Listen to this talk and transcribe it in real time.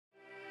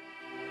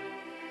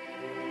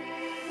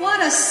What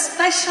a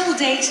special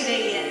day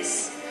today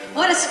is.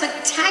 What a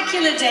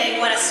spectacular day.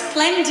 What a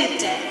splendid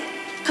day.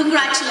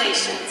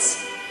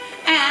 Congratulations.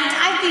 And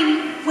I've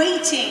been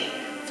waiting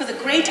for the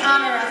great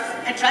honor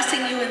of addressing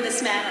you in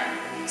this manner.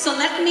 So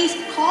let me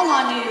call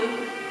on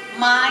you,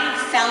 my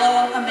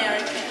fellow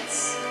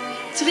Americans.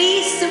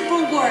 3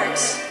 simple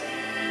words.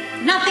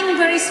 Nothing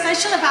very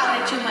special about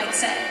it, you might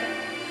say.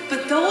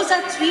 But those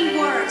are 3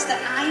 words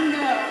that I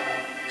know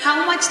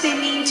how much they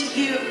mean to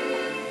you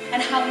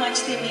and how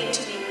much they mean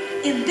to me.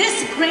 In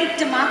this great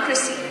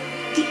democracy,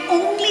 the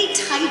only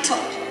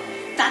title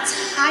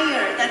that's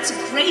higher, that's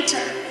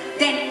greater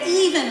than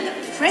even the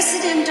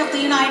President of the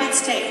United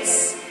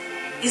States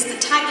is the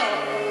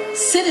title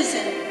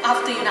Citizen of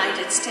the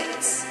United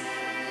States.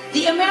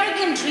 The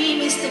American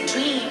dream is the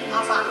dream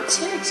of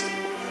opportunity,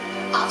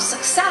 of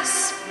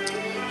success.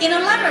 In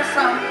a letter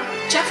from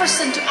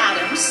Jefferson to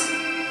Adams,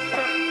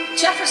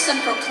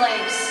 Jefferson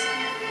proclaims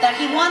that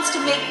he wants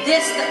to make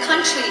this the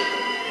country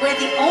where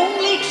the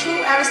only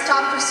true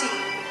aristocracy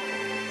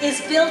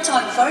is built on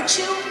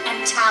virtue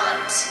and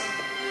talent.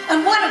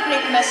 And what a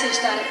great message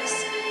that is.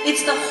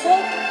 It's the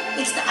hope,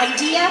 it's the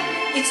idea,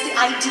 it's the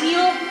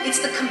ideal, it's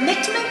the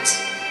commitment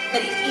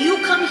that if you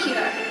come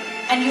here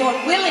and you're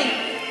willing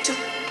to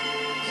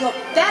your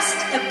best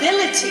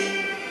ability,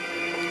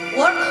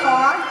 work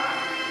hard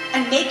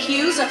and make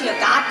use of your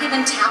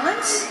God-given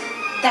talents,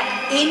 that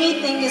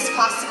anything is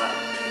possible.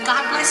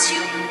 God bless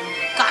you.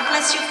 God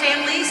bless your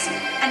families.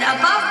 And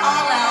above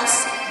all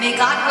else, may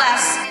God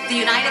bless the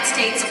United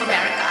States of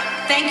America.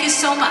 Thank you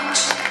so much.